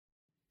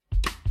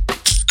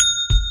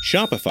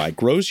Shopify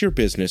grows your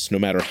business no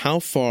matter how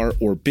far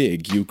or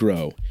big you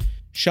grow.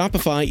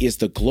 Shopify is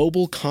the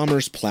global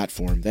commerce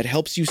platform that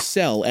helps you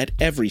sell at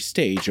every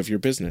stage of your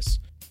business.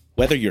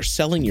 Whether you're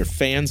selling your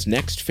fans'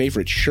 next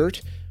favorite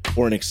shirt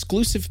or an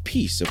exclusive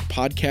piece of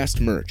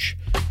podcast merch,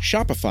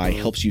 Shopify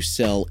helps you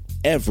sell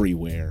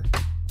everywhere.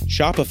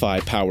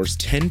 Shopify powers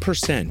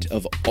 10%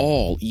 of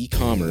all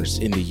e-commerce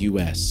in the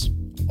U.S.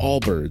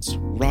 Allbirds,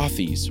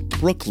 Rothy's,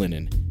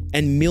 Brooklinen,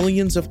 and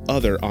millions of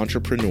other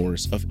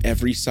entrepreneurs of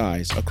every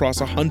size across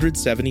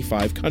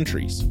 175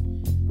 countries.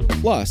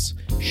 Plus,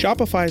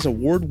 Shopify's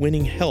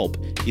award-winning help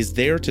is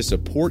there to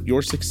support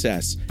your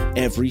success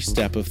every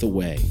step of the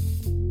way.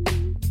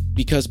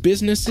 Because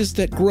businesses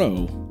that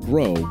grow,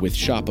 grow with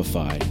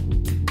Shopify.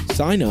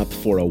 Sign up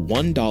for a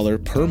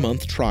 $1 per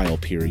month trial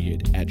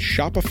period at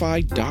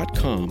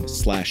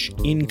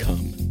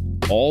shopify.com/income,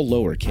 all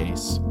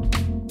lowercase.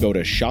 Go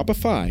to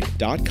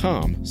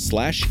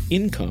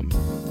shopify.com/income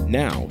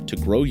now to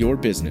grow your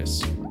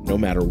business, no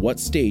matter what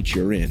stage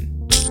you're in.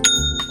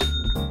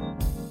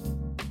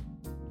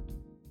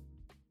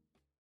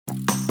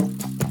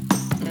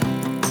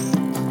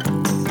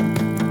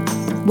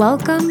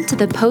 Welcome to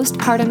the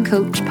Postpartum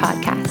Coach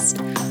podcast,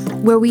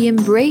 where we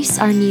embrace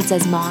our needs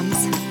as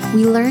moms.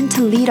 We learn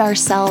to lead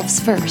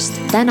ourselves first,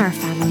 then our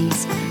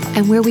families,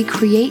 and where we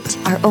create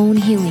our own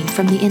healing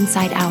from the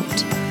inside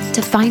out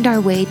to find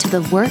our way to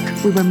the work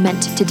we were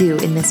meant to do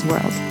in this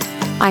world.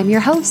 I'm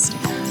your host,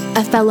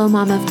 a fellow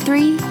mom of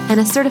 3 and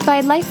a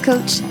certified life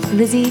coach,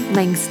 Lizzie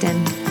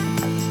Langston.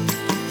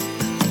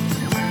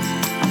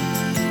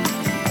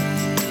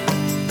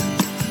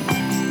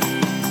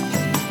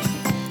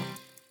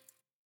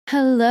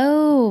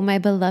 Hello, my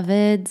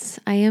beloveds.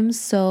 I am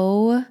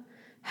so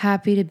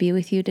happy to be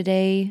with you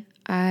today.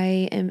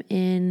 I am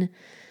in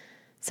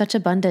such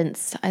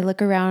abundance. I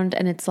look around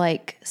and it's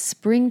like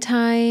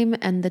springtime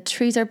and the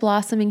trees are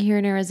blossoming here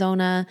in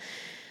Arizona.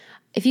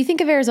 If you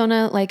think of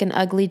Arizona like an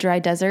ugly, dry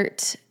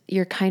desert,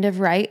 you're kind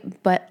of right.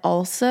 But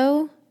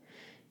also,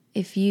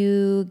 if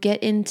you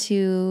get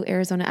into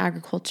Arizona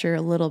agriculture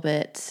a little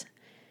bit,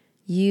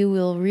 you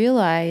will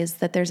realize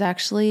that there's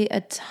actually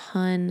a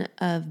ton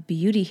of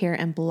beauty here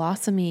and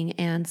blossoming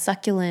and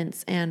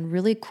succulents and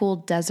really cool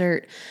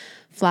desert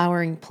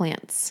flowering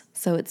plants.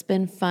 So it's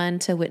been fun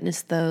to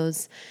witness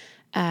those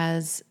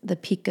as the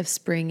peak of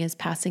spring is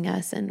passing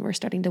us and we're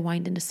starting to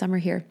wind into summer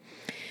here.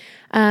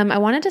 I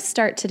wanted to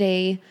start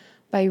today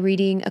by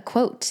reading a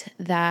quote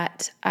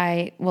that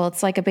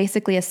it's like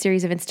basically a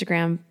series of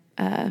Instagram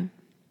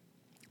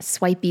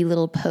swipey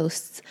little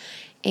posts.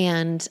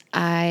 And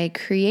I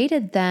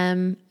created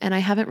them and I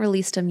haven't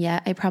released them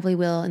yet. I probably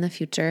will in the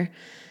future,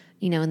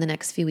 in the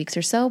next few weeks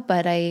or so.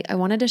 But I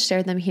wanted to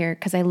share them here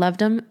because I loved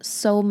them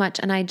so much.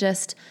 And I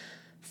just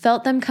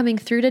felt them coming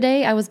through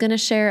today. I was going to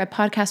share a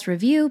podcast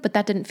review, but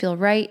that didn't feel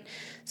right.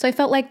 So I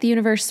felt like the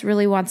universe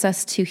really wants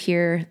us to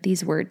hear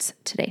these words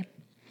today.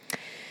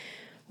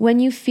 When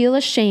you feel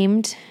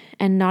ashamed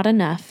and not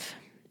enough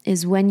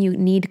is when you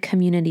need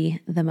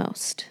community the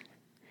most.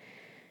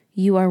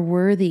 You are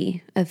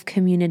worthy of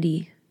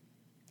community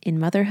in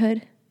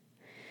motherhood.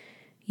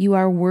 You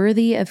are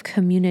worthy of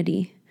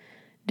community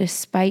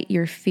despite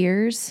your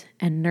fears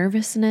and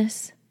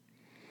nervousness.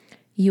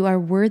 You are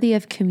worthy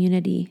of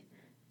community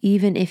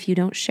even if you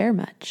don't share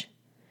much.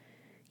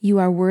 You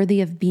are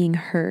worthy of being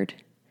heard.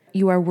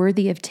 You are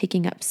worthy of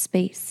taking up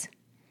space.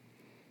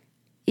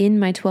 In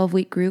my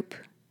 12-week group,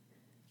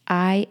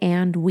 I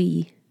and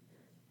we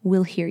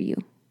will hear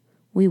you.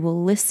 We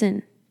will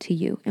listen to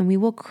you and we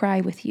will cry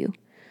with you.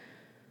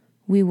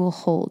 We will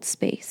hold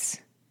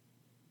space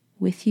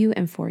with you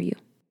and for you.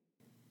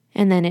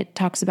 And then it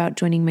talks about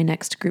joining my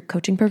next group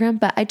coaching program.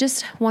 But I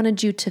just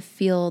wanted you to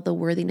feel the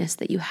worthiness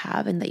that you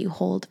have and that you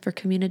hold for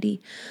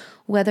community,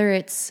 whether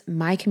it's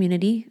my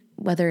community,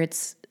 whether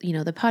it's,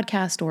 the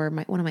podcast or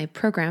one of my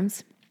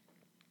programs,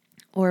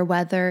 or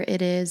whether it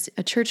is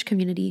a church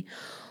community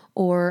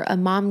or a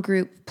mom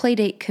group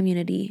playdate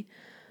community.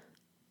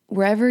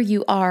 Wherever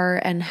you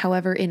are and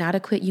however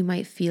inadequate you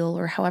might feel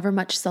or however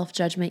much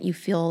self-judgment you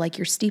feel like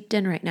you're steeped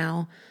in right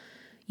now,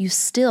 you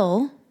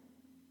still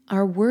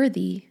are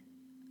worthy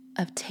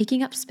of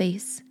taking up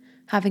space,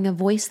 having a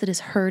voice that is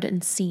heard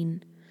and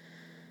seen,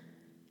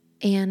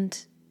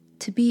 and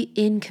to be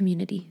in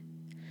community.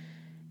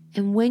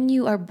 And when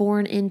you are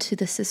born into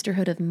the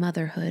sisterhood of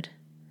motherhood,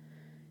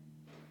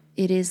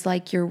 it is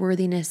like your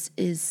worthiness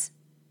is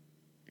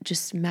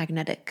just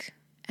magnetic.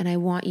 And I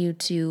want you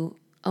to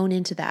own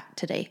into that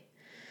today.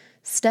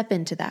 Step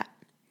into that.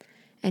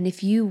 And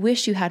if you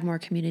wish you had more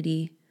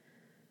community,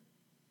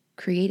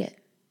 create it.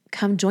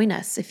 Come join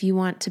us if you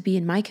want to be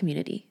in my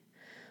community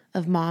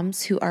of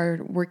moms who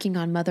are working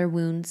on mother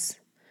wounds,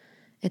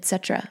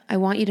 etc. I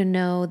want you to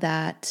know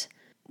that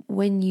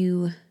when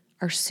you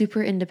are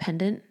super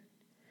independent,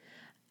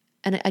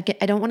 and I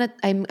don't want to,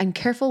 I'm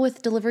careful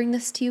with delivering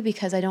this to you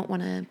because I don't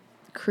want to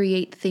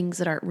create things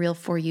that aren't real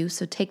for you.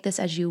 So take this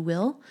as you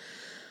will.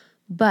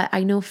 But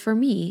I know for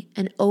me,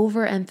 an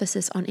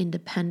overemphasis on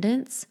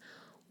independence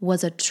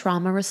was a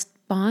trauma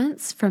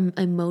response from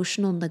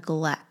emotional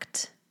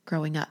neglect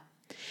growing up.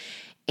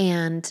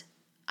 And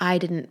I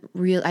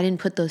didn't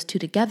put those two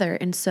together.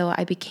 And so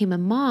I became a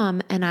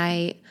mom, and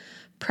I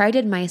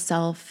prided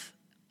myself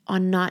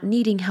on not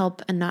needing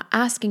help and not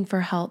asking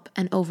for help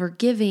and over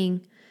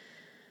giving,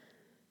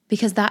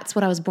 because that's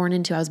what I was born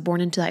into. I was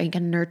born into like a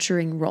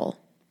nurturing role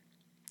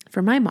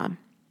for my mom,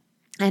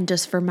 and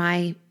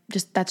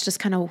that's just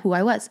kind of who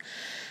I was.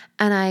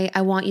 And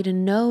I want you to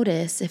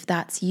notice if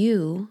that's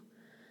you,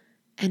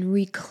 and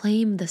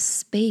reclaim the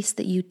space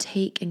that you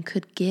take and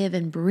could give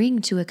and bring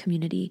to a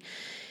community.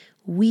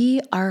 We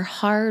are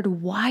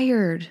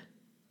hardwired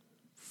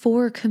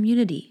for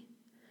community.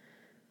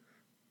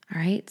 All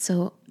right.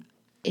 So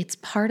it's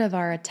part of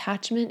our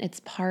attachment. It's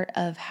part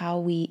of how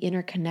we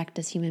interconnect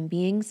as human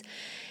beings.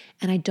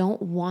 And I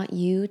don't want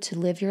you to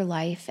live your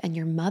life and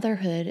your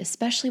motherhood,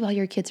 especially while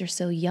your kids are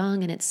so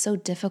young and it's so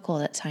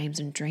difficult at times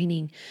and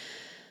draining,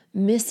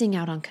 missing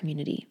out on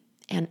community.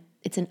 And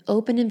it's an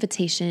open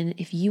invitation.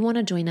 If you want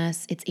to join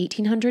us, it's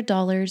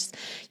 $1,800.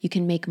 You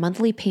can make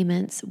monthly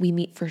payments. We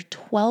meet for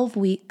 12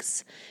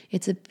 weeks.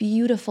 It's a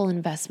beautiful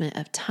investment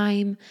of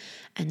time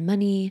and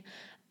money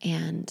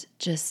and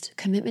just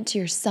commitment to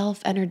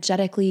yourself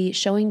energetically,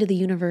 showing to the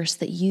universe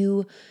that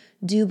you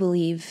do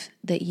believe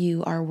that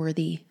you are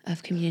worthy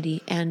of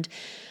community. And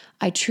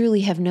I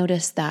truly have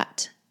noticed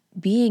that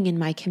being in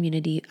my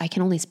community, I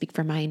can only speak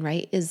for mine,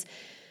 right,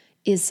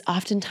 is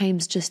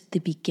oftentimes just the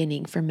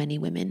beginning for many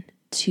women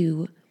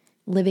to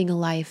living a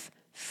life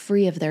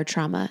free of their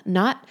trauma,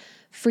 not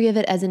free of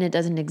it as in it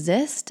doesn't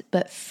exist,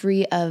 but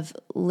free of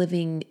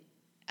living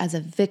as a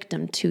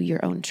victim to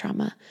your own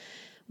trauma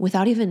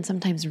without even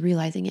sometimes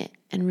realizing it,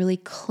 and really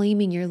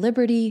claiming your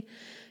liberty,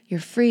 your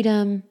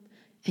freedom,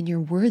 and your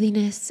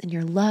worthiness, and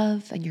your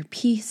love, and your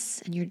peace,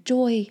 and your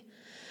joy.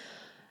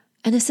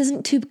 And this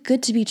isn't too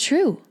good to be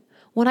true.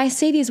 When I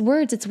say these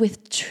words, it's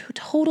with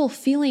total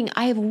feeling.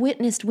 I have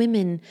witnessed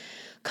women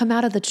come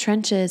out of the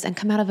trenches and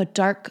come out of a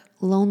dark,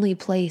 lonely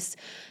place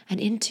and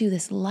into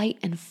this light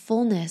and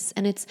fullness.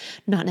 And it's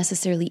not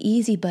necessarily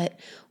easy, but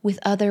with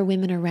other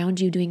women around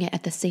you doing it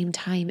at the same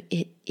time,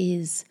 it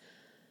is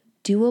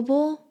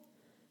doable,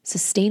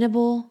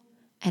 sustainable,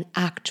 and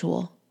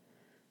actual.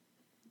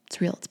 It's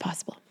real, it's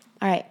possible.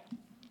 All right.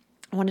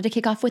 I wanted to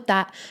kick off with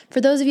that. For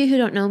those of you who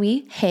don't know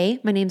me, hey,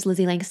 my name's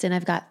Lizzie Langston.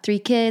 I've got 3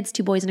 kids,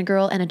 2 boys and a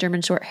girl, and a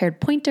German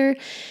short-haired pointer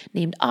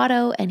named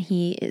Otto, and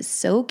he is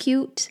so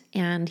cute.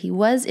 And he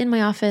was in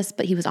my office,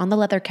 but he was on the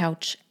leather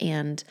couch,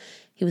 and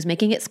he was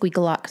making it squeak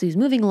a lot because he was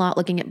moving a lot,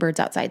 looking at birds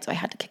outside, so I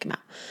had to kick him out.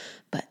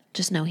 But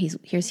just know he's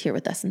here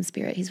with us in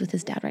spirit. He's with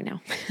his dad right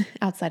now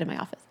outside of my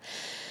office.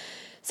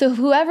 So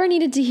whoever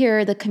needed to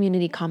hear the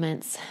community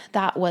comments,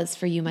 that was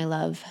for you, my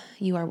love.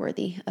 You are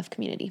worthy of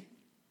community.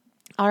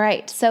 All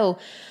right, so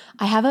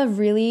I have a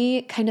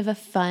really kind of a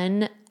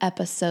fun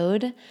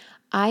episode.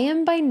 I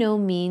am by no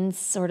means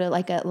sort of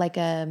like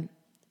a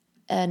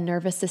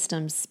nervous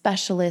system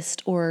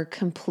specialist or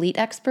complete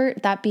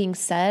expert. That being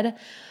said,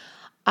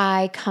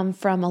 I come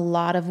from a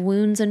lot of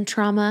wounds and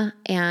trauma,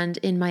 and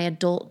in my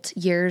adult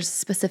years,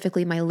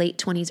 specifically my late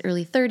 20s,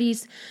 early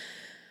 30s,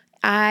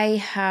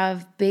 I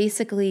have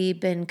basically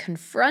been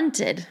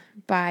confronted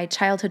by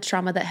childhood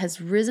trauma that has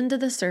risen to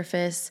the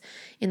surface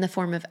in the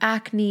form of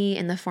acne,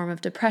 in the form of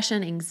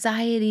depression,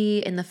 anxiety,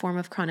 in the form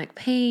of chronic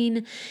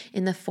pain,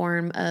 in the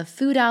form of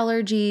food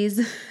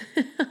allergies.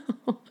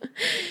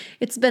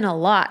 It's been a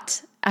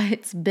lot.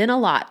 It's been a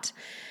lot.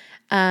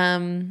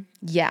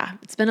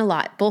 It's been a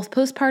lot, both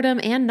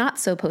postpartum and not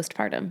so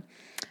postpartum.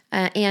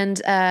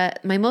 And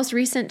my most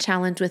recent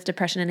challenge with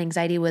depression and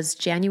anxiety was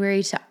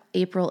January to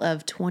April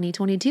of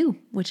 2022,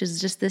 which is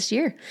just this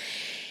year.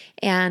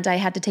 And I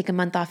had to take a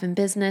month off in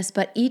business.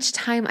 But each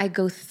time I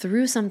go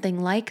through something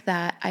like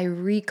that, I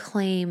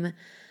reclaim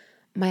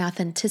my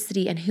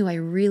authenticity and who I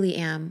really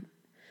am,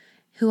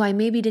 who I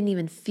maybe didn't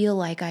even feel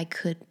like I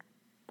could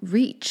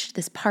reach,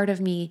 this part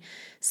of me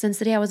since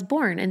the day I was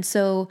born. And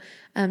so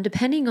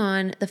depending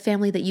on the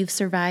family that you've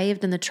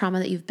survived and the trauma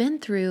that you've been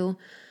through,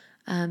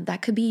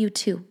 that could be you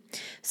too.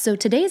 So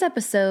today's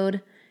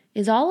episode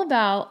is all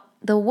about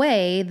the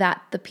way that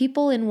the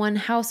people in one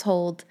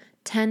household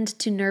tend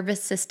to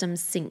nervous system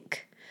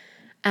sync.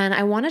 And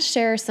I want to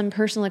share some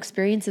personal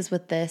experiences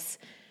with this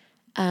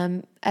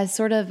as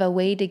sort of a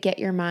way to get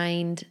your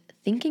mind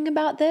thinking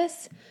about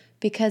this,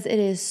 because it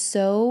is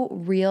so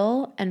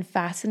real and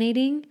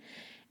fascinating.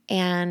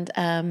 And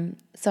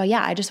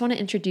I just want to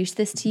introduce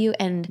this to you,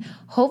 and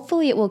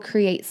hopefully it will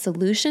create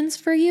solutions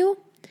for you.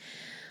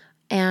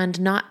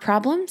 And not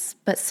problems,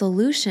 but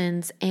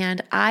solutions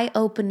and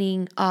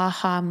eye-opening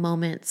aha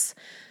moments,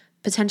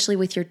 potentially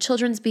with your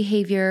children's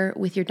behavior,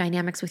 with your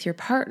dynamics with your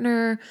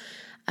partner,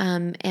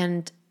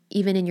 and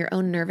even in your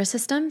own nervous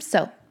system.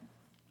 So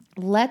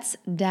let's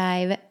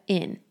dive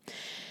in.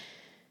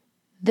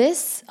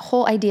 This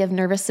whole idea of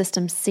nervous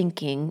system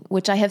syncing,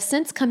 which I have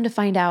since come to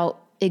find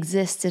out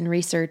exists in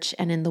research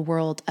and in the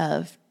world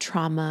of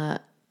trauma.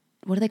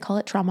 What do they call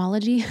it?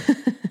 Traumology?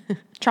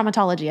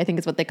 Traumatology, I think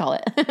is what they call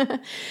it.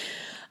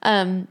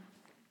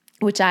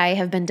 Which I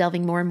have been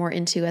delving more and more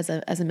into as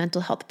a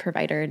mental health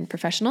provider and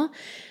professional,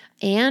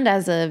 and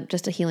as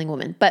just a healing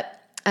woman.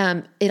 But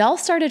It all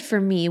started for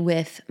me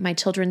with my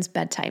children's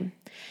bedtime.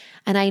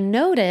 And I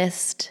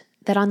noticed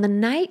that on the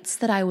nights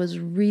that I was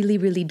really,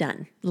 really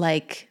done,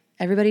 like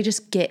everybody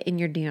just get in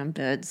your damn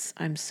beds,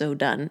 I'm so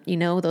done. You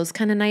know, those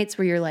kind of nights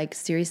where you're like,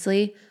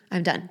 seriously,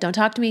 I'm done. Don't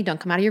talk to me. Don't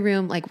come out of your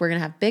room. Like, we're going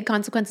to have big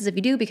consequences if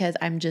you do, because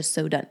I'm just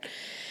so done.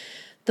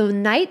 The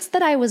nights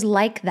that I was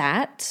like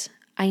that,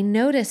 I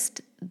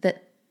noticed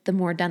that the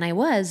more done I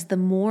was, the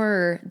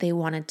more they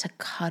wanted to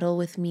cuddle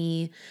with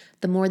me,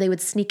 the more they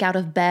would sneak out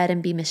of bed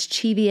and be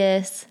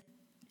mischievous.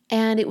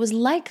 And it was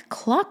like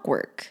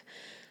clockwork,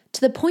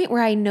 to the point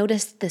where I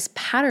noticed this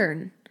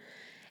pattern.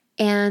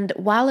 And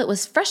while it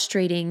was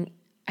frustrating,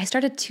 I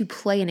started to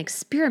play an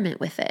experiment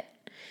with it.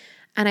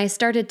 And I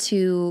started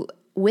to,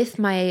 with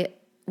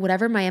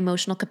whatever my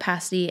emotional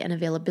capacity and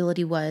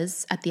availability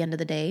was at the end of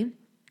the day,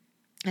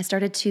 I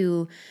started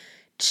to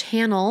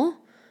channel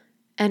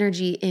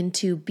energy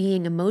into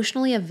being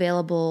emotionally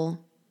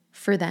available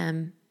for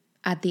them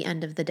at the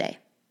end of the day,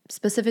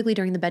 specifically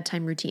during the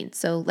bedtime routine.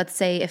 So let's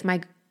say if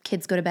my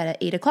kids go to bed at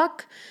 8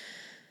 o'clock,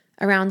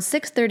 around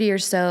 6:30 or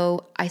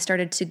so, I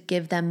started to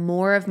give them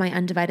more of my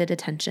undivided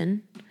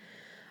attention.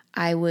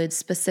 I would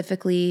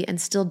specifically, and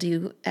still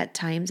do at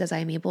times as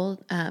I'm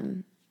able,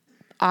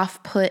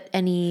 off-put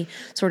any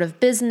sort of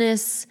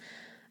business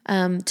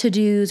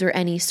to-dos or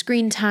any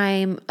screen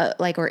time,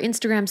 or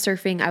Instagram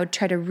surfing. I would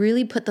try to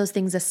really put those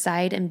things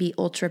aside and be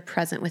ultra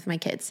present with my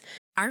kids.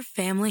 Our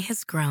family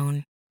has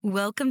grown.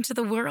 Welcome to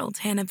the world,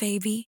 Hannah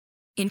baby.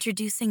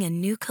 Introducing a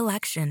new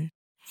collection,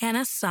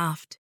 Hannah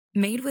Soft,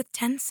 made with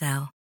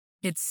Tencel.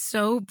 It's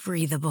so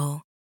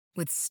breathable,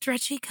 with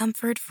stretchy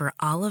comfort for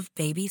all of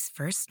baby's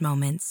first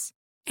moments.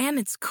 And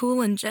it's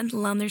cool and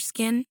gentle on their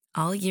skin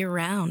all year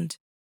round.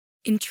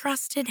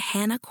 Entrusted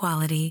Hannah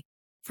quality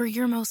for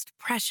your most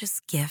precious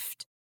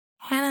gift.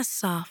 Hannah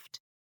Soft,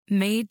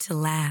 made to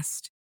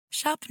last.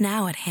 Shop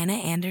now at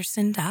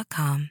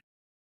hannahanderson.com.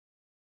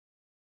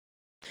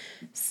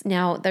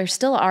 Now, there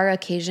still are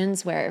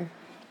occasions where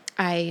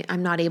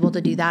I'm not able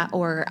to do that,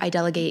 or I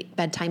delegate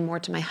bedtime more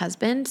to my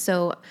husband.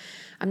 So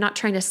I'm not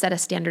trying to set a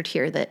standard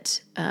here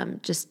that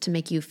just to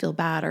make you feel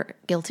bad or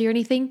guilty or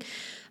anything.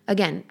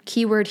 Again,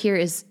 keyword here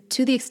is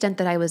to the extent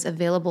that I was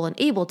available and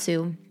able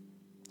to,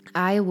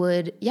 I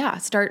would,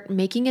 start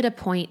making it a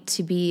point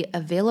to be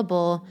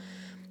available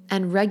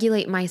and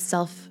regulate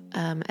myself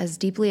as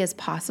deeply as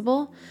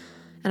possible.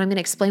 And I'm going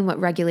to explain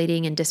what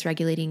regulating and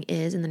dysregulating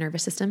is in the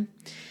nervous system.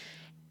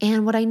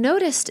 And what I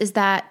noticed is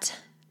that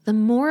the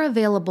more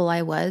available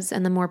I was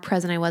and the more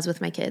present I was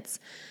with my kids,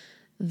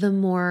 the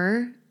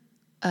more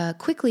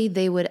quickly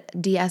they would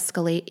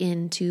de-escalate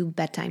into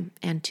bedtime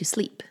and to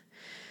sleep.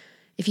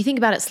 If you think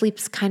about it,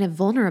 sleep's kind of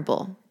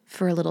vulnerable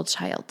for a little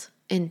child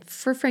and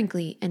for,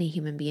 frankly, any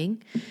human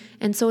being.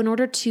 And so in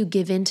order to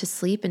give in to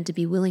sleep and to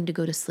be willing to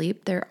go to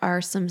sleep, there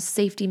are some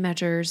safety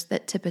measures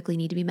that typically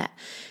need to be met.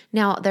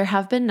 Now, there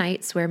have been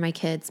nights where my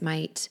kids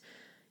might,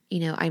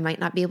 I might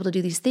not be able to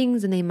do these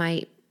things and they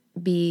might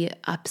be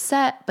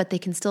upset, but they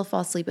can still fall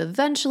asleep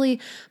eventually.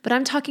 But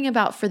I'm talking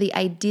about for the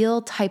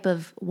ideal type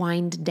of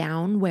wind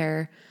down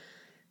where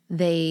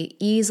they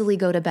easily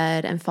go to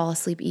bed and fall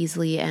asleep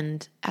easily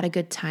and at a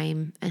good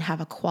time and have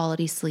a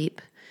quality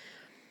sleep.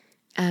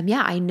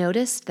 I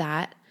noticed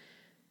that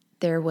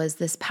there was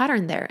this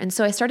pattern there. And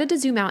so I started to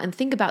zoom out and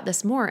think about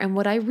this more. And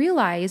what I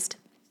realized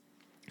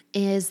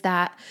is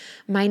that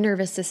my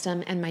nervous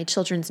system and my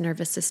children's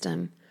nervous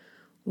system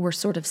were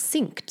sort of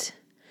synced.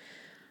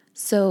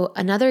 So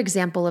another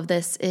example of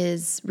this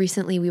is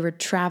recently we were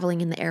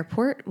traveling in the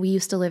airport. We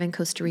used to live in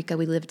Costa Rica.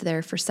 We lived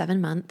there for 7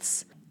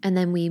 months. And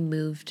then we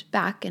moved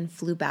back and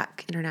flew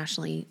back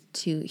internationally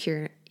to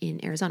here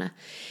in Arizona.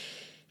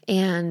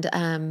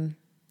 And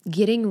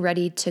getting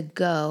ready to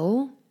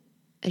go,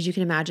 as you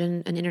can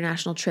imagine, an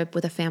international trip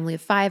with a family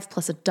of 5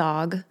 plus a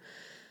dog,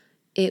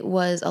 it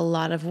was a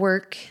lot of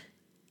work.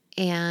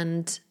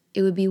 And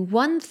it would be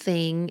one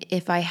thing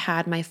if I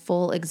had my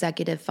full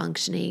executive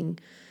functioning.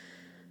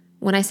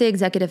 When I say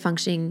executive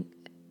functioning,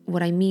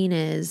 what I mean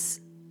is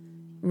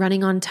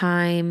running on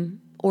time,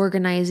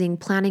 organizing,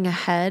 planning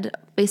ahead,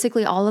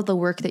 basically all of the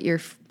work that your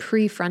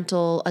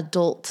prefrontal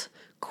adult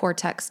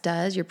cortex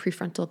does, your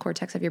prefrontal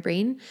cortex of your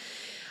brain.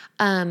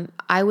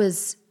 I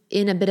was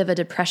in a bit of a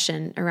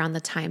depression around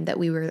the time that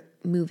we were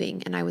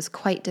moving, and I was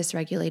quite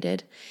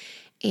dysregulated,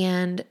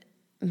 and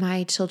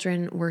my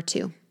children were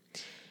too.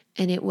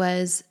 And it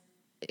was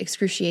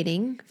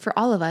excruciating for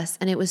all of us,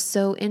 and it was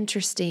so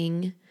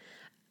interesting.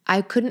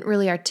 I couldn't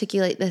really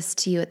articulate this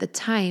to you at the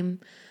time,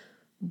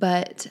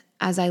 but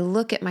as I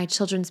look at my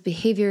children's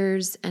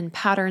behaviors and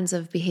patterns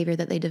of behavior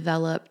that they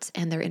developed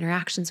and their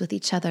interactions with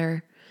each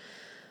other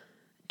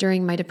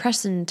during my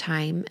depression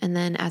time, and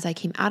then as I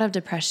came out of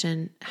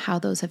depression, how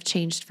those have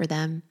changed for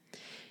them,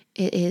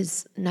 it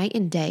is night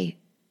and day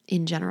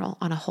in general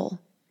on a whole.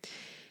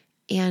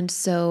 And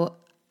so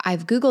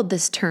I've Googled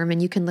this term, and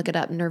you can look it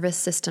up, nervous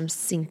system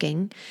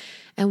syncing.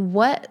 And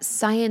what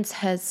science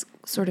has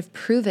sort of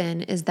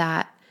proven is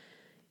that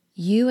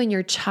you and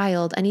your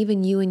child, and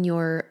even you and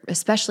your,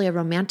 especially a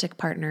romantic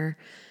partner,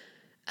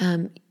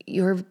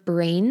 your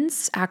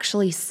brains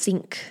actually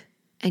sync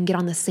and get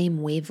on the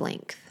same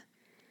wavelength.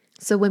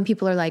 So when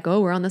people are like,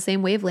 oh, we're on the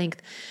same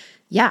wavelength,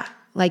 yeah,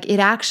 like it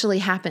actually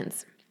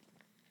happens.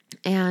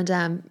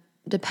 And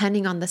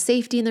depending on the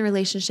safety in the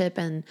relationship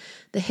and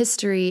the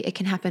history, it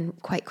can happen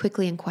quite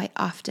quickly and quite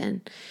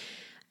often.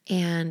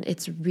 And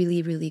it's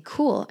really, really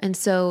cool. And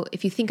so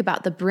if you think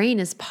about the brain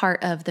as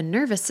part of the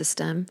nervous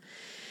system,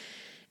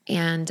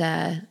 and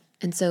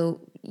so,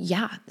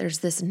 yeah, there's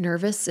this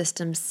nervous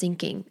system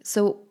syncing.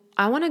 So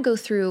I want to go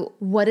through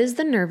what is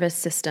the nervous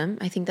system.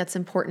 I think that's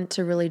important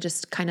to really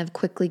just kind of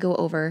quickly go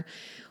over.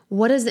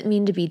 What does it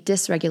mean to be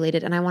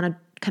dysregulated? And I want to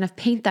kind of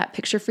paint that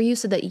picture for you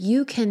so that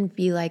you can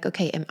be like,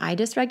 okay, am I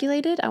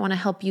dysregulated? I want to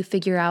help you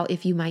figure out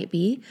if you might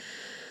be.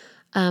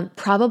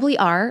 Probably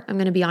are. I'm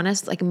going to be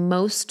honest, like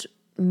most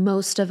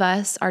of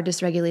us are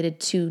dysregulated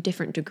to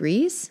different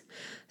degrees.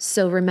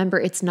 So remember,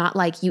 it's not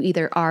like you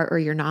either are or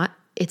you're not.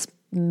 It's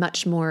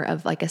much more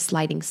of like a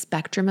sliding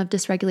spectrum of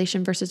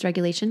dysregulation versus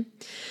regulation.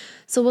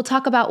 So we'll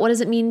talk about what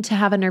does it mean to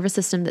have a nervous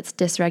system that's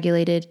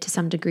dysregulated to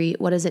some degree?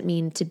 What does it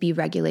mean to be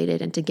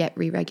regulated and to get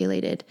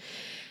re-regulated?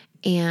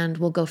 And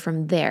we'll go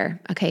from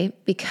there, okay?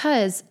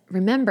 Because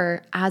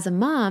remember, as a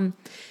mom,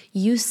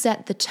 you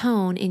set the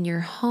tone in your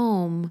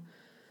home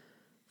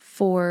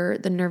for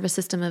the nervous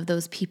system of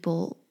those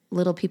people,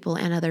 little people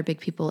and other big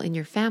people in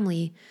your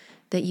family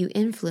that you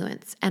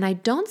influence. And I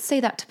don't say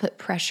that to put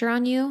pressure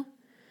on you.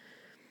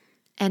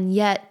 And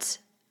yet,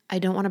 I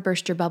don't want to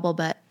burst your bubble,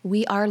 but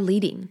we are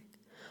leading.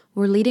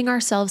 We're leading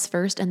ourselves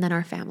first and then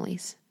our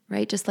families,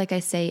 right? Just like I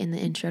say in the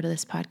intro to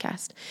this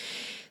podcast.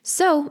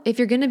 So if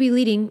you're going to be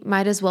leading,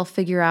 might as well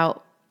figure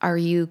out, are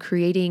you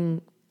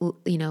creating,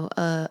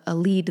 a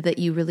lead that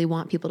you really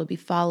want people to be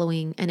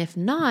following? And if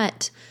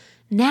not,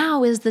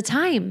 now is the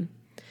time.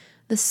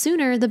 The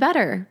sooner, the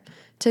better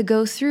to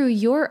go through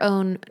your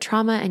own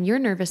trauma and your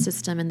nervous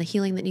system and the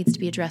healing that needs to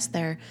be addressed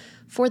there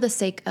for the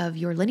sake of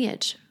your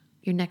lineage,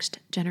 your next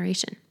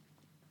generation.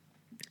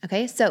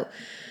 Okay, so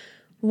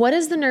what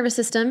is the nervous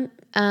system?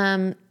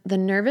 The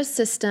nervous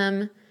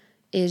system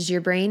is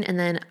your brain, and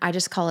then I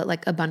just call it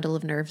like a bundle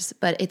of nerves,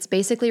 but it's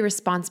basically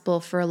responsible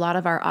for a lot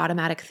of our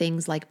automatic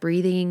things like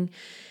breathing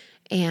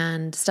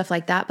and stuff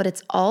like that, but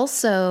it's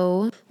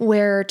also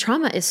where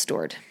trauma is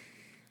stored.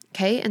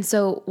 Okay, and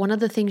so one of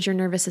the things your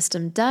nervous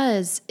system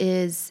does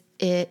is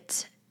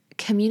it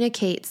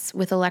communicates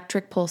with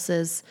electric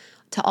pulses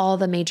to all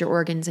the major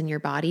organs in your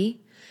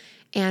body.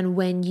 And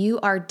when you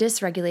are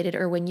dysregulated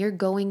or when you're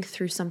going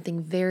through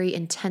something very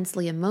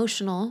intensely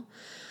emotional,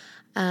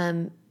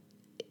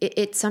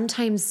 it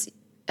sometimes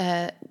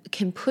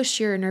can push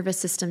your nervous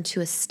system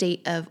to a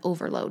state of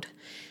overload.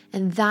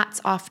 And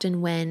that's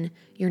often when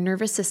your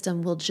nervous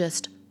system will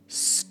just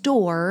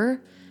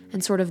store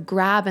and sort of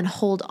grab and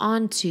hold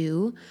on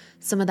to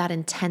some of that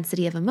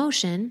intensity of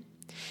emotion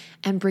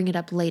and bring it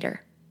up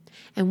later.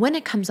 And when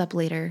it comes up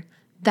later,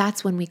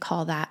 that's when we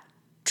call that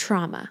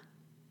trauma.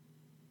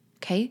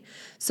 Okay?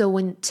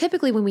 So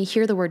typically when we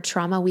hear the word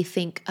trauma, we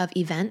think of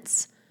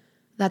events.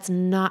 That's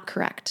not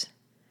correct.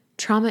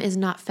 Trauma is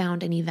not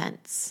found in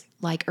events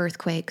like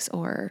earthquakes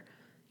or,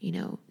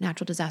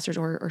 natural disasters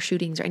or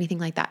shootings or anything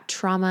like that.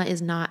 Trauma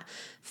is not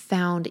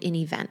found in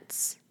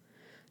events.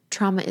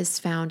 Trauma is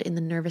found in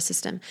the nervous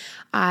system.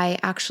 I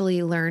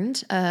actually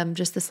learned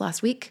just this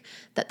last week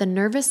that the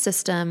nervous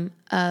system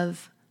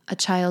of a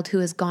child who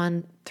has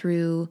gone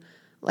through,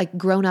 like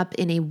grown up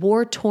in a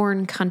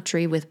war-torn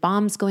country with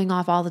bombs going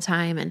off all the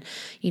time and,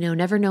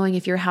 never knowing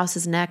if your house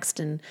is next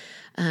and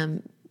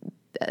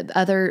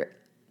other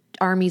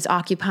armies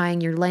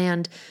occupying your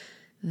land,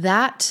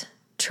 that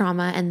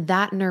trauma and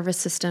that nervous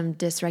system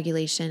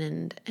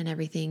dysregulation and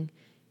everything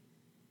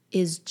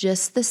is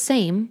just the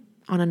same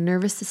on a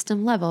nervous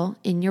system level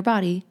in your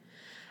body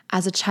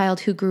as a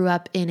child who grew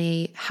up in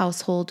a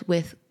household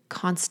with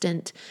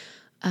constant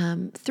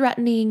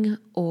threatening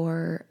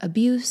or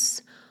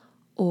abuse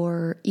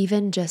or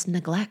even just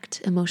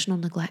neglect, emotional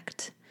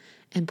neglect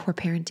and poor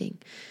parenting,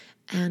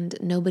 and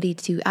nobody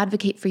to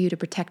advocate for you, to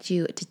protect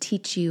you, to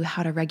teach you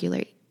how to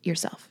regulate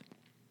yourself.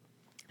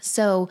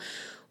 So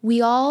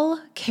we all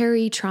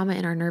carry trauma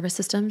in our nervous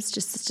systems,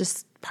 it's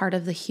just part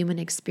of the human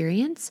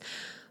experience.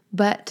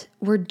 But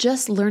we're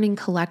just learning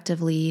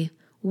collectively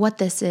what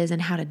this is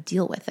and how to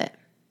deal with it.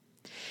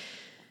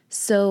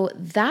 So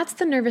that's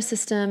the nervous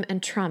system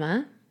and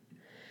trauma.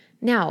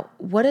 Now,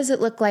 what does it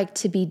look like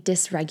to be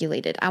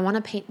dysregulated? I want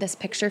to paint this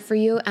picture for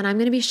you, and I'm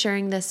going to be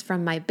sharing this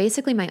from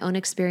basically my own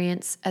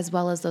experience as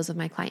well as those of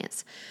my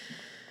clients.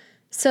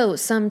 So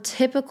some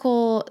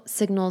typical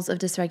signals of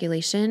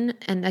dysregulation,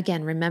 and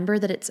again, remember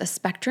that it's a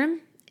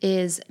spectrum,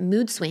 is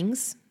mood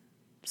swings,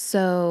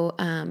 so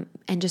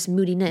and just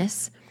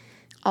moodiness.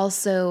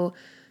 Also,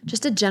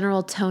 just a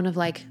general tone of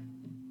like,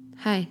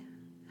 hi,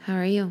 how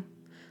are you?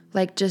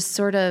 Like just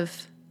sort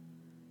of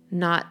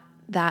not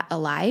that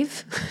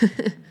alive,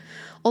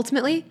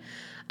 ultimately.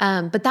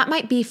 But that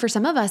might be, for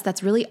some of us,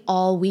 that's really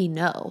all we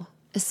know,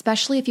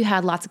 especially if you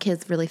had lots of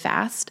kids really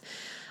fast.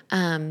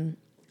 Some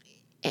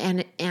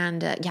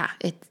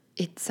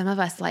of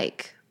us,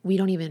 like, we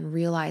don't even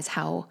realize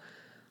how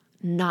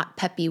not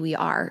peppy we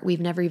are.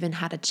 We've never even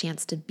had a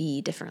chance to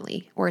be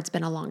differently, or it's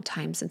been a long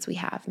time since we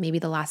have. Maybe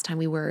the last time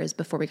we were is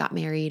before we got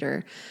married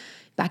or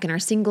back in our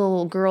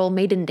single girl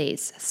maiden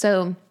days.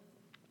 So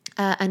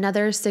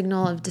another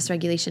signal of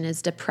dysregulation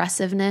is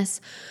depressiveness.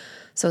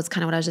 So it's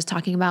kind of what I was just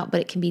talking about,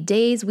 but it can be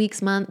days,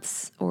 weeks,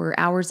 months, or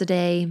hours a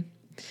day.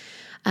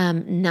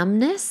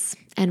 Numbness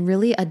and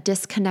really a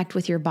disconnect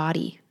with your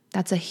body.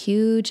 That's a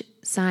huge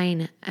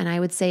sign. And I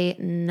would say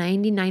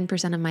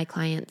 99% of my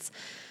clients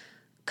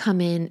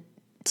come in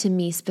to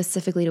me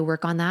specifically to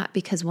work on that,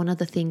 because one of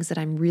the things that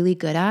I'm really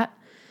good at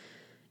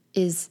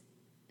is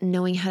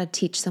knowing how to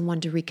teach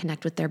someone to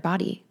reconnect with their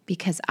body,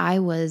 because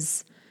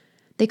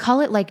they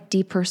call it like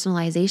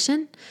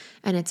depersonalization,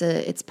 and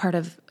it's part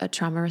of a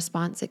trauma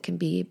response. It can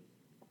be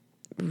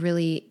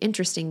really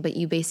interesting, but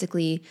you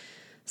basically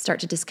start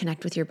to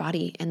disconnect with your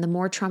body. And the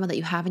more trauma that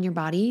you have in your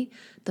body,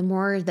 the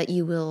more that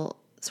you will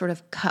sort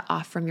of cut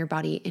off from your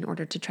body in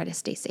order to try to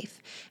stay safe.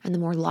 And the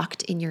more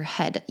locked in your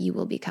head you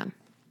will become.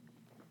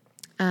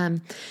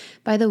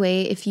 By the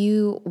way, if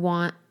you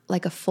want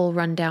like a full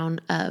rundown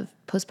of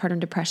postpartum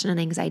depression and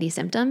anxiety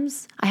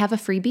symptoms, I have a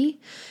freebie.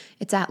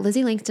 It's at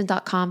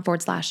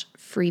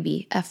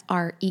lizzieLangston.com/freebie,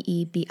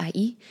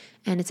 FREEBIE.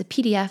 And it's a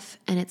PDF,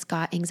 and it's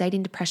got anxiety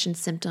and depression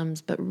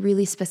symptoms, but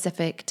really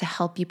specific to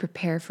help you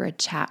prepare for a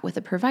chat with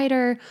a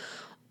provider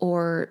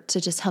or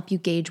to just help you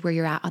gauge where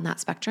you're at on that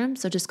spectrum.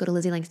 So just go to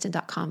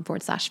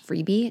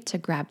lizzieLangston.com/freebie to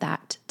grab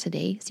that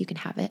today so you can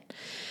have it.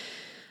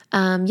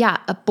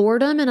 A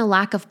boredom and a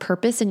lack of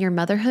purpose in your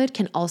motherhood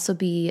can also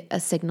be a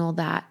signal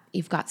that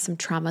you've got some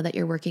trauma that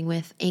you're working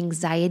with.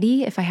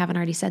 Anxiety, if I haven't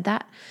already said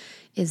that,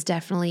 is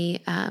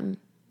definitely,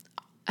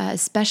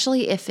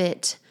 especially if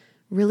it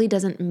really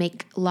doesn't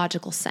make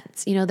logical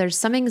sense. You know, there's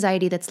some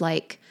anxiety that's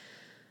like,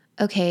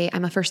 okay,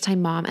 I'm a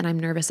first-time mom and I'm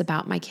nervous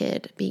about my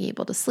kid being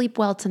able to sleep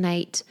well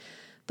tonight.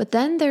 But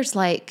then there's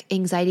like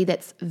anxiety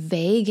that's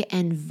vague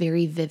and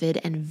very vivid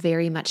and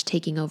very much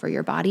taking over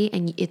your body,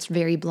 and it's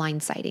very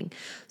blindsiding.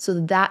 So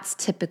that's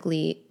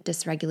typically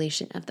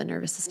dysregulation of the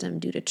nervous system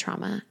due to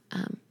trauma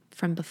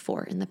from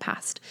before in the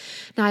past.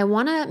 Now, I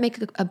want to make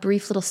a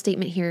brief little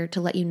statement here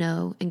to let you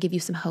know and give you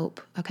some hope,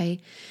 okay?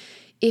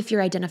 If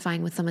you're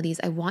identifying with some of these,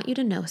 I want you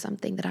to know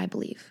something that I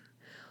believe,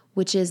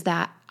 which is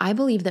that I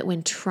believe that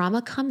when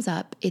trauma comes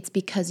up, it's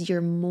because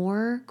you're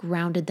more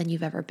grounded than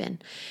you've ever been.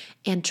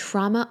 And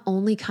trauma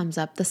only comes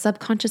up, the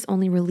subconscious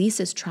only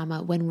releases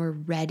trauma when we're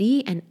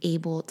ready and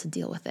able to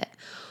deal with it.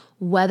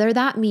 Whether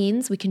that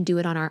means we can do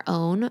it on our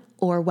own,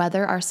 or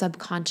whether our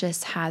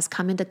subconscious has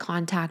come into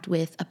contact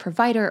with a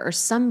provider or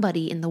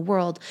somebody in the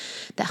world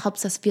that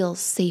helps us feel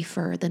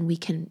safer than we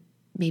can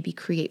maybe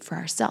create for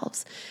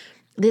ourselves.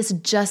 This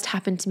just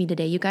happened to me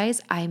today, you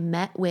guys. I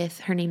met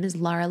with, her name is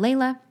Lara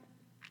Layla,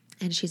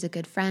 and she's a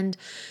good friend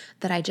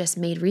that I just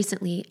made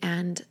recently.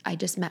 And I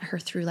just met her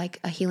through like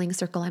a healing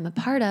circle I'm a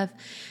part of.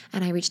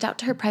 And I reached out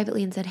to her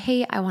privately and said,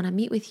 hey, I want to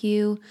meet with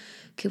you.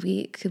 Could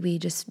we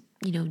just,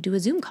 do a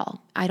Zoom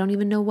call? I don't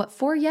even know what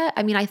for yet.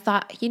 I mean, I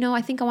thought,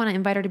 I think I want to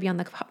invite her to be on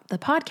the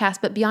podcast,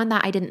 but beyond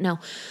that, I didn't know.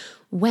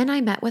 When I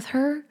met with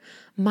her,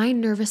 my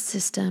nervous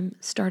system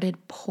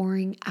started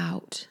pouring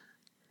out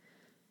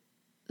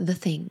the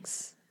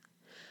things.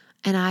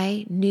 And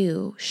I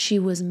knew she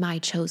was my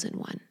chosen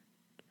one.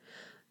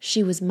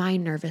 She was my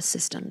nervous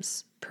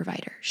system's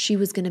provider. She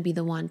was going to be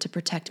the one to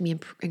protect me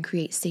and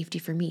create safety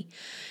for me.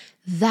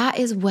 That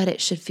is what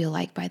it should feel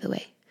like, by the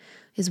way,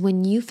 is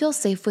when you feel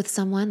safe with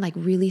someone, like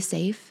really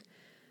safe,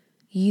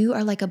 you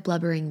are like a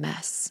blubbering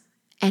mess.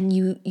 And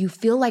you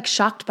feel like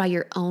shocked by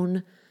your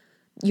own,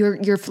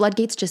 your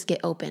floodgates just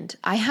get opened.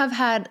 I have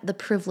had the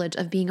privilege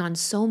of being on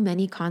so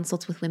many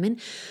consults with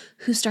women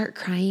who start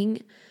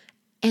crying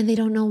and they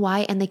don't know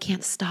why and they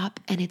can't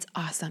stop, and it's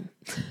awesome.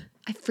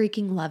 I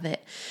freaking love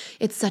it.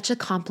 It's such a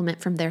compliment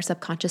from their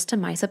subconscious to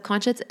my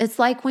subconscious. It's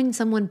like when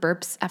someone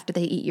burps after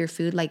they eat your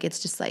food, like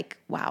it's just like,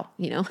 wow,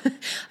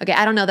 Okay,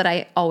 I don't know that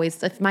I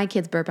always, if my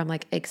kids burp, I'm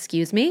like,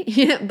 excuse me,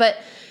 but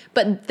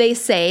they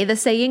say, the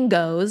saying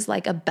goes,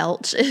 like a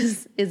belch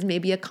is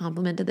maybe a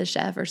compliment to the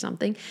chef or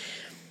something,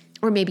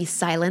 or maybe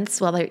silence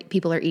while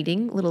people are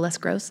eating, a little less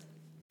gross.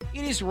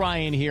 It is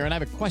Ryan here, and I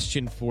have a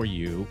question for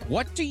you.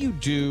 What do you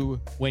do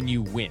when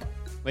you win?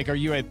 Like, are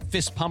you a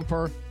fist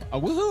pumper, a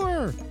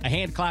woohooer, a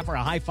hand clapper,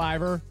 a high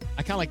fiver?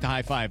 I kind of like the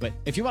high five, but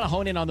if you want to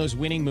hone in on those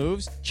winning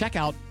moves, check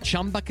out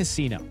Chumba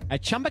Casino.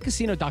 At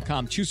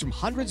ChumbaCasino.com, choose from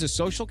hundreds of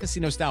social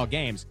casino style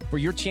games for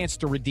your chance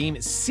to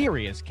redeem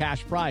serious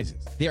cash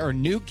prizes. There are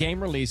new game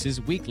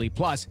releases weekly,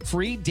 plus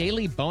free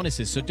daily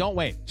bonuses. So don't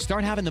wait.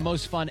 Start having the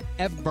most fun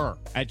ever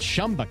at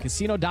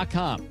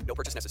ChumbaCasino.com. No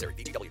purchase necessary.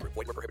 VGW Group.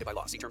 Void where prohibited by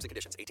law. See terms and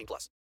conditions.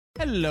 18+.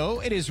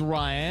 Hello, it is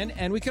Ryan,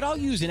 and we could all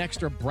use an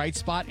extra bright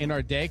spot in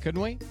our day,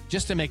 couldn't we?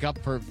 Just to make up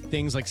for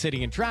things like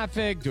sitting in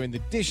traffic, doing the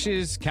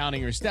dishes,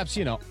 counting your steps,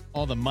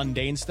 all the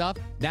mundane stuff.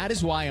 That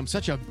is why I'm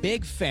such a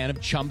big fan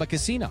of Chumba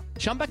Casino.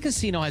 Chumba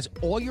Casino has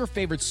all your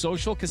favorite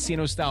social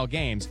casino-style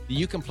games that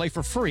you can play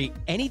for free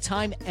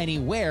anytime,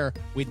 anywhere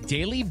with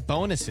daily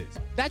bonuses.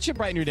 That should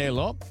brighten your day a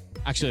little.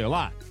 Actually, a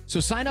lot. So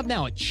sign up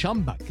now at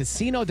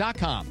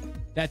ChumbaCasino.com.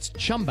 That's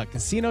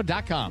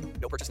ChumbaCasino.com.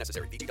 No purchase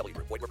necessary. VGW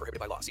Group. Void where prohibited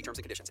by law. See terms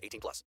and conditions.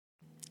 18+.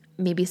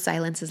 Maybe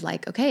silence is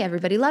like, okay,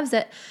 everybody loves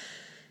it.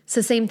 It's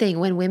the same thing.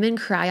 When women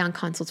cry on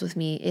consults with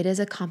me, it is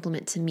a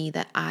compliment to me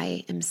that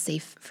I am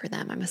safe for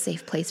them. I'm a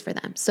safe place for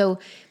them. So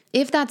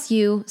if that's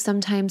you,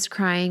 sometimes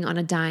crying on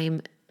a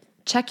dime,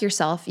 check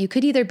yourself. You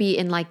could either be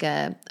in like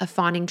a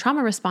fawning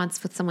trauma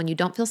response with someone you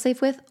don't feel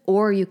safe with,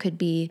 or you could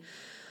be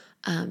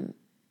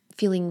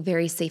feeling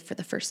very safe for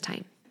the first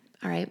time.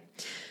 All right.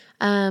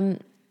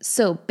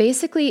 So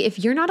basically, if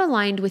you're not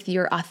aligned with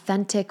your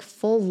authentic,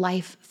 full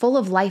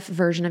of life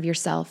version of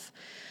yourself,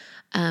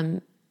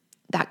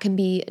 that can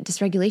be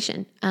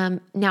dysregulation.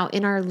 Now,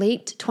 in our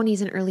late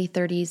 20s and early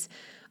 30s,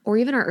 or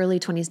even our early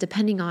 20s,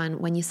 depending on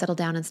when you settle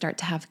down and start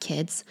to have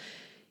kids,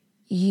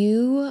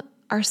 you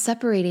are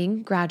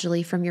separating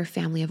gradually from your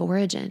family of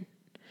origin.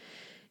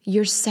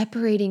 You're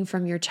separating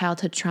from your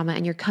childhood trauma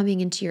and you're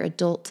coming into your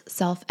adult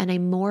self and a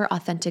more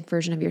authentic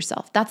version of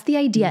yourself. That's the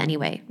idea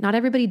anyway. Not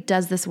everybody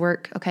does this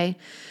work, okay?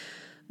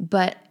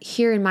 But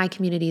here in my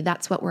community,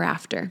 that's what we're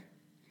after.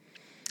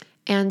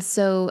 And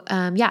so,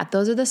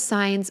 those are the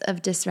signs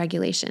of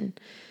dysregulation.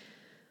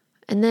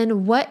 And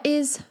then what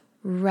is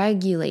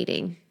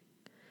regulating?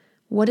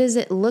 What does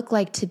it look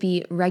like to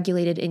be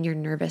regulated in your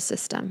nervous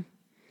system?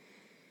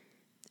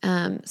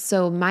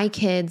 So my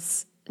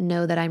kids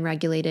know that I'm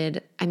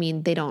regulated. I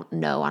mean, they don't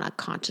know on a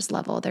conscious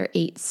level. They're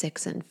 8,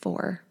 6, and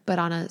 4. But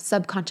on a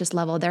subconscious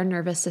level, their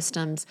nervous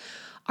systems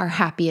are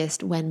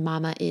happiest when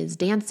mama is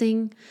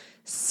dancing,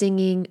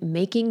 singing,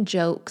 making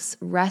jokes,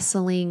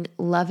 wrestling,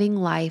 loving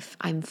life.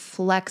 I'm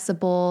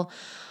flexible.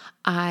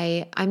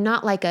 I'm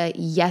not like a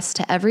yes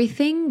to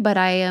everything, but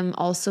I am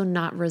also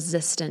not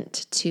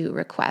resistant to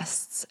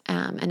requests.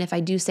 And if I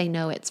do say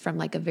no, it's from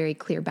like a very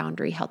clear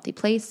boundary, healthy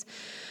place.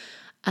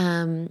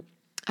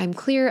 I'm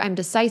clear, I'm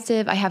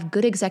decisive, I have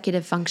good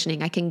executive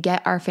functioning. I can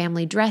get our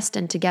family dressed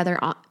and together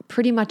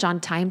pretty much on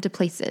time to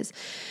places.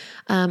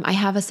 I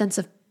have a sense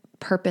of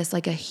purpose,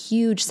 like a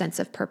huge sense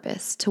of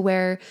purpose, to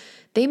where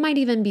they might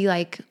even be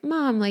like,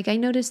 Mom, like I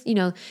noticed,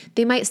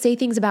 they might say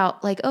things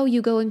about like, oh,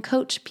 you go and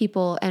coach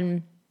people.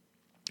 And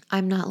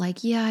I'm not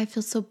like, yeah, I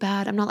feel so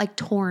bad. I'm not like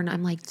torn.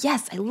 I'm like,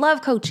 yes, I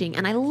love coaching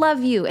and I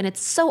love you. And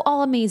it's so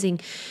all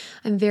amazing.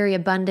 I'm very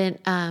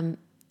abundant.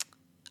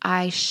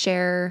 I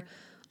share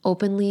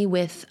openly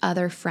with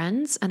other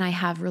friends and I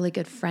have really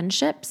good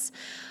friendships.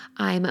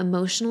 I'm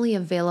emotionally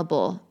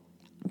available,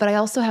 but I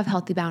also have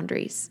healthy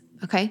boundaries.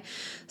 Okay.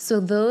 So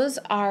those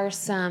are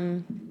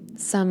some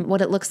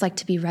what it looks like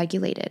to be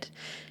regulated.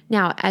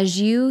 Now, as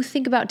you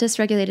think about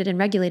dysregulated and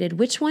regulated,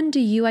 which one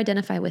do you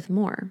identify with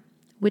more?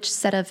 Which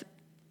set of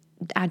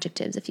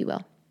adjectives, if you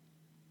will?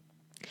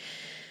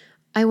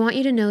 I want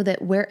you to know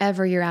that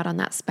wherever you're at on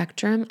that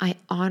spectrum, I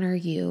honor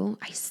you.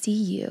 I see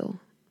you.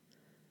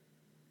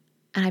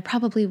 And I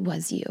probably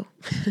was you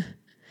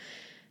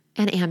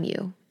and am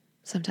you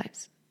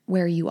sometimes,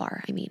 where you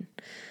are, I mean.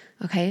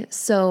 Okay,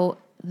 so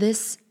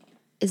this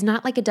is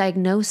not like a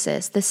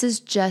diagnosis. This is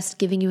just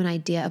giving you an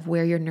idea of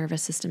where your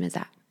nervous system is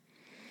at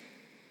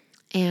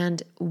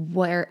and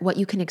what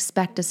you can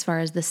expect as far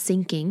as the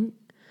syncing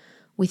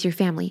with your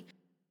family.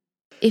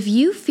 If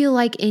you feel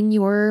like in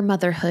your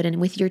motherhood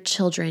and with your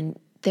children,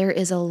 there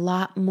is a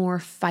lot more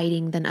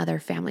fighting than other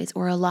families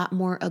or a lot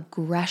more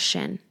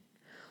aggression,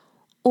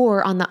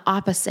 or on the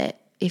opposite,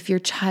 if your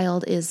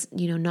child is,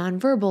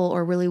 nonverbal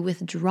or really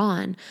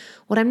withdrawn,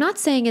 what I'm not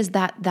saying is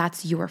that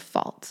that's your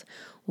fault.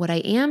 What I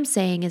am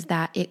saying is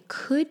that it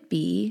could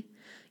be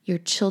your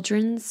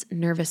children's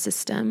nervous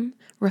system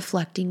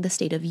reflecting the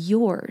state of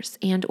yours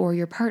and or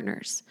your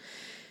partner's.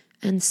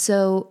 And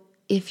so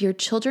if your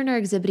children are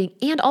exhibiting,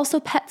 and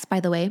also pets, by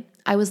the way,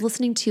 I was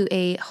listening to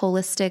a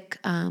holistic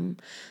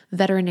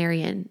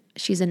veterinarian.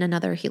 She's in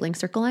another healing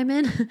circle I'm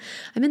in.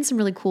 I'm in some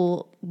really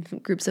cool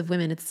groups of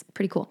women. It's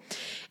pretty cool.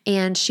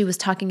 And she was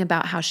talking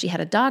about how she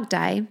had a dog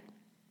die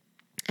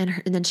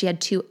and then she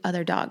had 2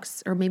 other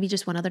dogs, or maybe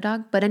just one other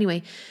dog. But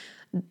anyway,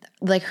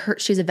 like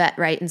she's a vet,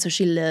 right? And so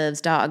she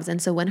loves dogs.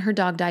 And so when her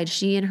dog died,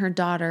 she and her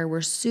daughter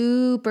were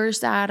super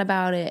sad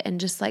about it. And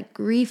just like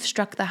grief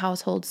struck the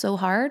household so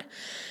hard.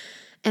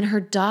 And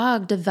her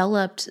dog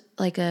developed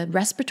like a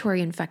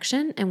respiratory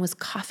infection and was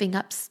coughing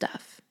up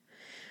stuff.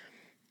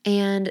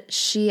 And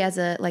she, as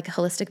a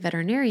holistic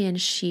veterinarian,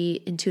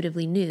 she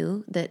intuitively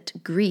knew that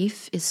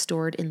grief is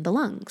stored in the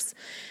lungs.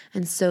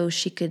 And so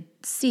she could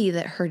see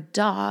that her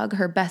dog,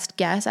 her best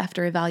guess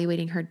after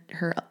evaluating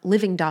her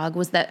living dog,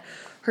 was that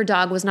her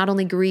dog was not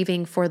only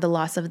grieving for the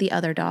loss of the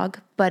other dog,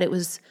 but it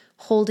was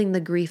holding the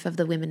grief of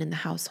the women in the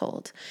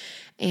household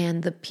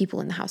and the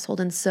people in the household.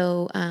 And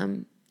so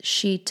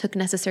she took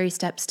necessary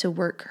steps to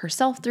work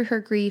herself through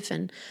her grief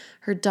and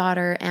her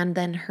daughter and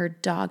then her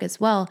dog as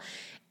well.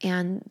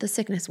 And the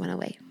sickness went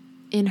away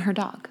in her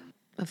dog,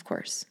 of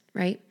course,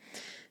 right?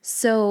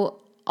 So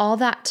all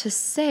that to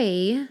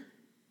say,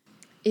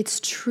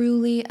 it's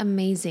truly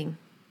amazing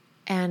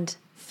and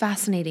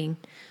fascinating,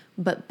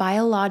 but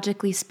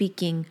biologically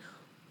speaking,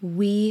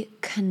 we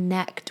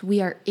connect.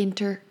 We are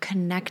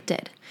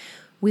interconnected.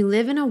 We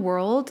live in a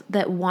world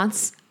that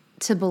wants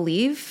to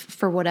believe,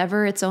 for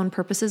whatever its own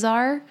purposes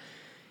are,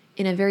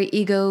 in a very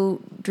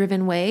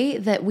ego-driven way,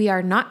 that we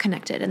are not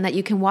connected, and that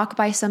you can walk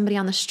by somebody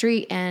on the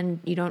street and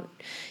you don't,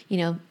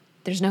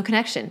 there's no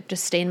connection.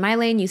 Just stay in my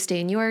lane, you stay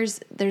in yours.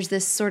 There's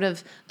this sort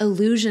of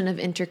illusion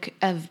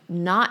of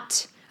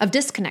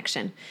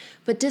disconnection.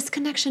 But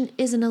disconnection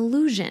is an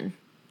illusion.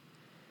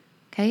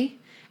 Okay?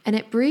 And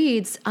it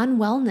breeds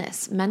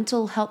unwellness,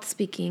 mental health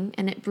speaking,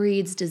 and it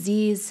breeds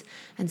disease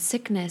and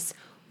sickness.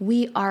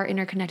 We are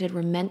interconnected.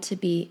 We're meant to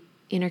be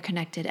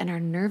interconnected, and our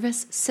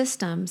nervous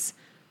systems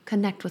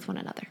connect with one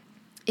another.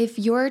 If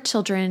your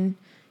children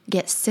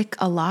get sick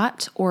a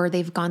lot, or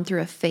they've gone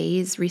through a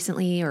phase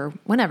recently or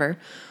whenever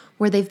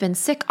where they've been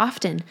sick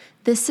often,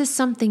 this is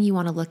something you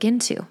want to look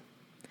into.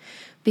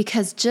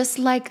 Because just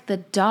like the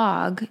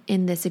dog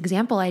in this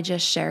example I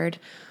just shared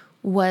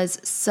was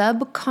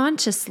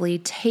subconsciously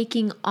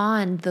taking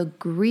on the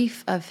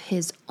grief of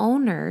his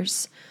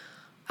owners,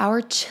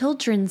 our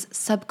children's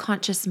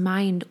subconscious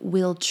mind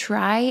will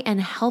try and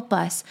help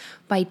us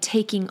by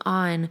taking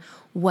on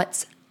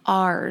what's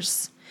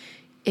ours.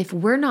 If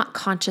we're not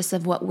conscious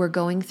of what we're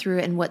going through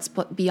and what's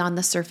beyond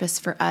the surface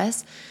for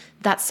us,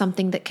 that's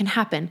something that can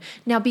happen.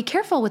 Now, be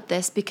careful with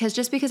this, because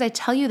just because I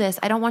tell you this,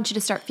 I don't want you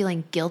to start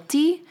feeling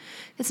guilty.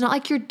 It's not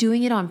like you're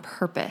doing it on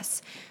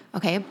purpose,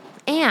 okay?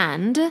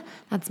 And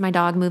that's my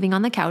dog moving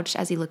on the couch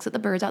as he looks at the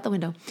birds out the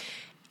window.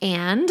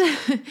 And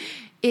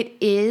it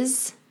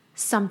is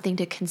something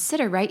to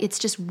consider, right? It's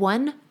just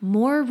one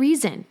more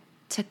reason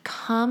to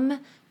come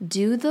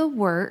do the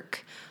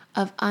work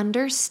of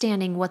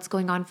understanding what's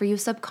going on for you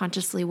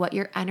subconsciously, what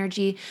your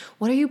energy,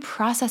 what are you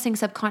processing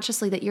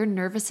subconsciously that your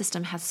nervous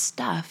system has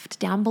stuffed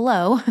down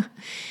below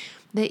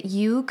that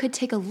you could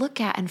take a look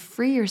at and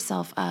free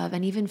yourself of,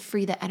 and even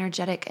free the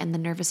energetic and the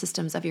nervous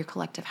systems of your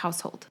collective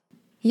household.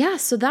 Yeah,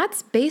 so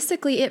that's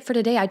basically it for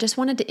today. I just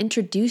wanted to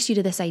introduce you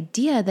to this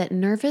idea that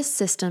nervous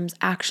systems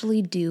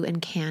actually do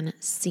and can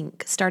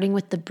sync, starting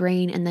with the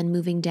brain and then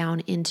moving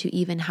down into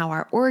even how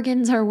our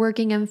organs are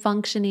working and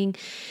functioning,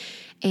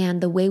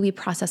 and the way we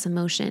process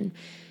emotion.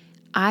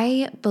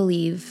 I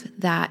believe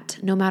that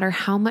no matter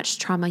how much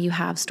trauma you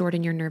have stored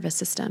in your nervous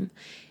system,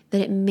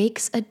 that it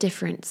makes a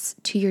difference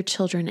to your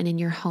children and in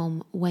your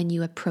home when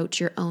you approach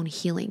your own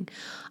healing.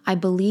 I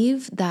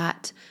believe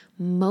that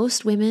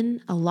most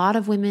women, a lot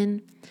of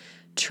women,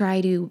 try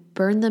to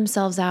burn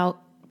themselves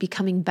out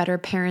becoming better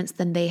parents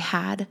than they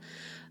had.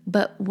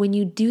 But when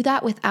you do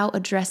that without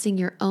addressing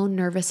your own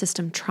nervous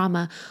system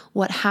trauma,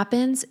 what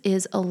happens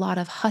is a lot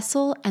of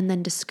hustle and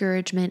then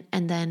discouragement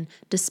and then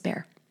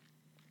despair.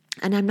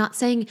 And I'm not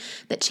saying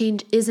that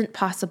change isn't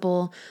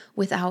possible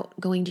without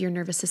going to your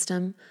nervous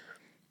system.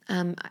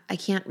 I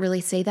can't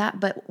really say that,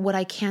 but what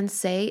I can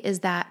say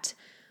is that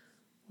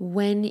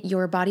when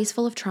your body's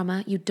full of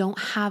trauma, you don't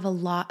have a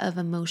lot of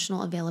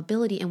emotional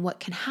availability. And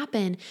what can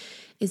happen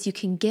is you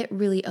can get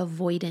really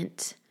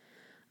avoidant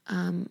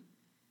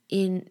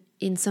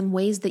in some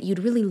ways that you'd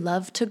really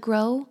love to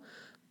grow,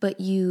 but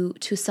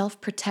to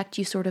self-protect,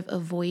 you sort of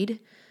avoid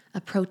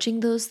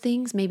approaching those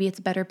things. Maybe it's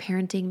better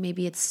parenting,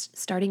 maybe it's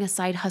starting a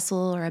side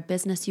hustle or a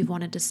business you've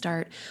wanted to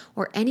start,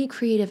 or any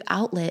creative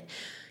outlet.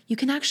 You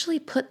can actually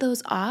put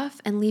those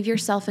off and leave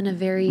yourself in a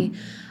very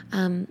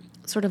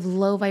sort of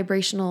low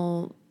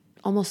vibrational,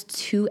 almost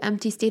too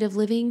empty state of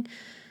living,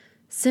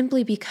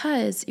 simply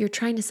because you're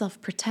trying to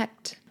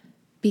self-protect.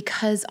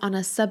 Because on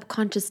a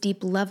subconscious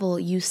deep level,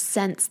 you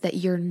sense that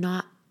you're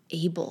not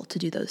able to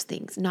do those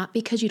things, not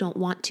because you don't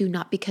want to,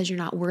 not because you're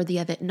not worthy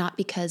of it, not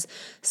because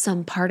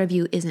some part of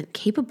you isn't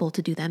capable to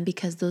do them,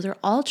 because those are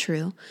all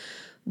true,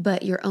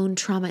 but your own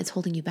trauma is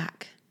holding you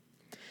back.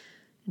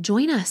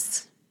 Join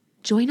us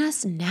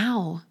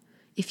now.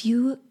 If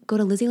you go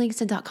to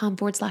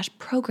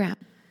lizzieLangston.com/program,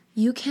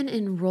 you can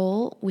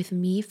enroll with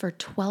me for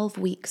 12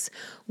 weeks.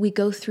 We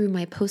go through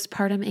my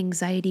postpartum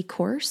anxiety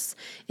course.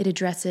 It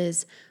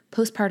addresses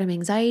postpartum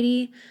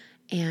anxiety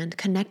and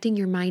connecting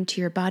your mind to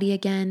your body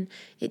again.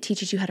 It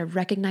teaches you how to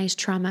recognize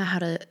trauma, how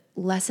to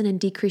lessen and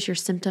decrease your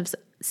symptoms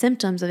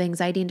of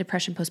anxiety and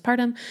depression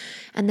postpartum.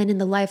 And then in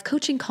the live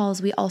coaching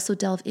calls, we also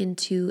delve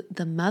into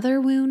the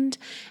mother wound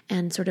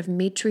and sort of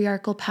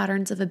matriarchal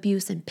patterns of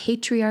abuse and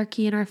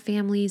patriarchy in our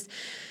families,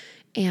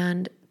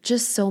 and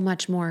just so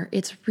much more.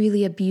 It's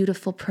really a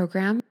beautiful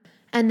program.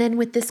 And then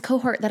with this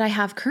cohort that I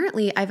have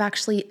currently, I've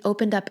actually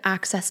opened up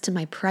access to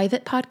my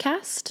private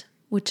podcast,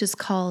 which is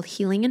called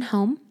Healing in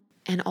Home,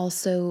 and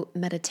also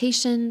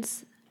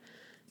meditations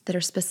that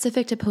are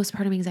specific to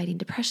postpartum anxiety and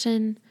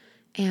depression.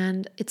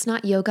 And it's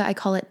not yoga. I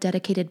call it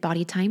dedicated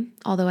body time,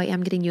 although I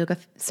am getting yoga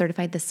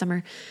certified this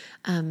summer.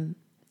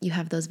 You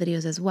have those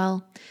videos as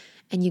well.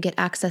 And you get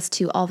access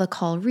to all the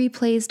call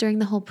replays during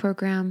the whole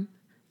program,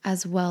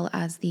 as well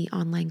as the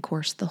online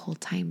course the whole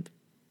time,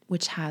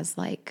 which has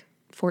like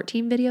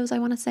 14 videos, I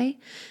want to say.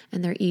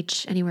 And they're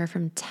each anywhere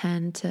from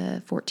 10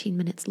 to 14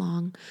 minutes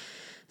long.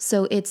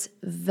 So it's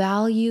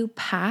value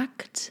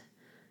packed.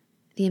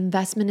 The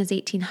investment is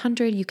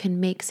 $1,800. You can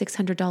make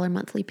 $600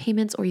 monthly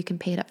payments, or you can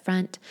pay it up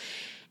front.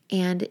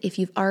 And if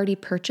you've already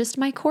purchased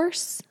my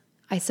course,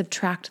 I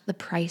subtract the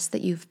price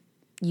that you've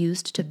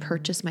used to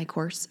purchase my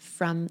course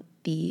from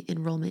the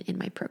enrollment in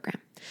my program.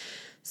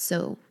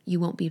 So you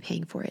won't be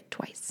paying for it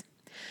twice.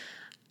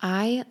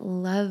 I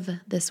love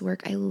this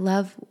work. I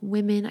love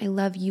women. I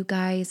love you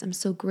guys. I'm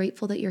so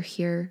grateful that you're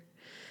here.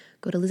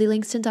 Go to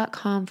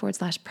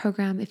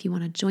lizzieLangston.com/program if you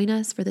want to join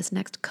us for this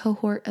next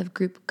cohort of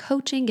group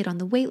coaching. Get on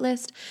the wait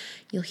list.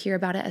 You'll hear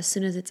about it as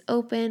soon as it's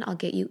open. I'll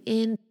get you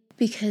in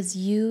because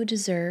you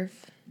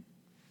deserve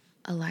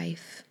a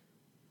life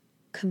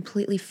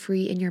completely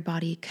free in your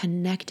body,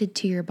 connected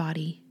to your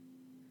body,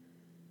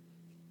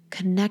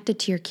 connected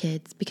to your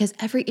kids, because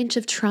every inch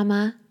of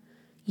trauma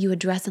you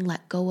address and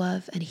let go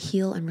of and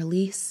heal and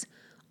release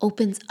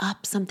opens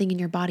up something in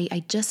your body.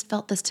 I just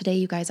felt this today,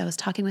 you guys. I was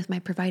talking with my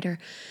provider,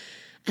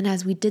 and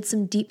as we did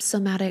some deep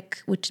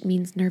somatic, which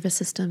means nervous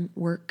system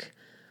work,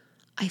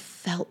 I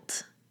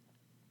felt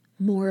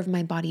more of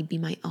my body be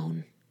my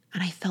own.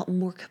 And I felt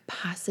more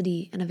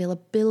capacity and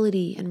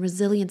availability and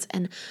resilience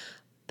and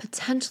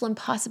potential and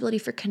possibility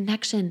for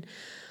connection.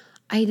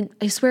 I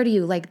swear to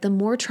you, like the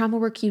more trauma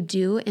work you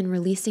do in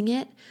releasing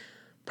it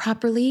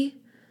properly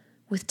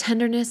with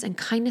tenderness and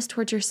kindness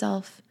towards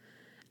yourself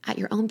at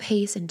your own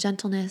pace and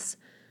gentleness,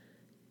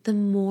 the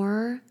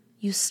more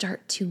you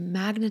start to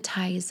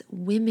magnetize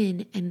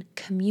women and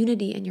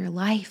community in your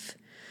life.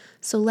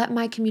 So let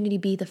my community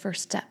be the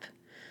first step.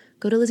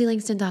 Go to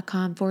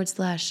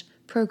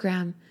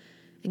LizzieLangston.com/program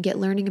and get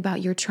learning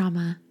about your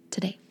trauma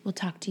today. We'll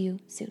talk to you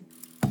soon.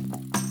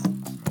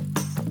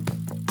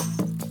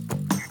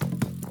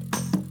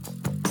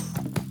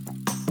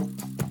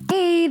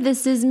 Hey,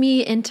 this is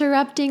me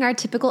interrupting our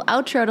typical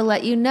outro to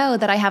let you know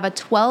that I have a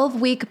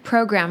 12-week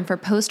program for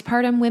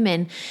postpartum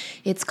women.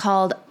 It's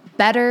called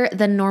Better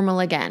Than Normal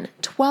Again.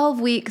 12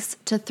 weeks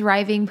to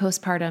thriving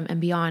postpartum and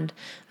beyond.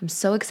 I'm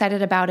so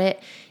excited about it.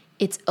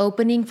 It's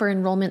opening for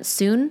enrollment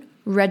soon.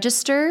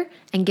 Register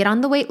and get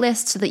on the wait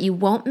list so that you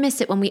won't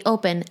miss it when we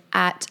open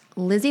at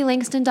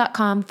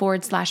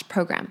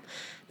LizzieLangston.com/program.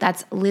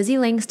 That's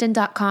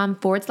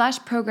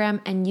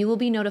LizzieLangston.com/program, and you will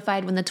be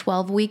notified when the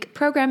 12-week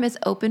program is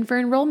open for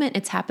enrollment.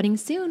 It's happening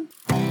soon.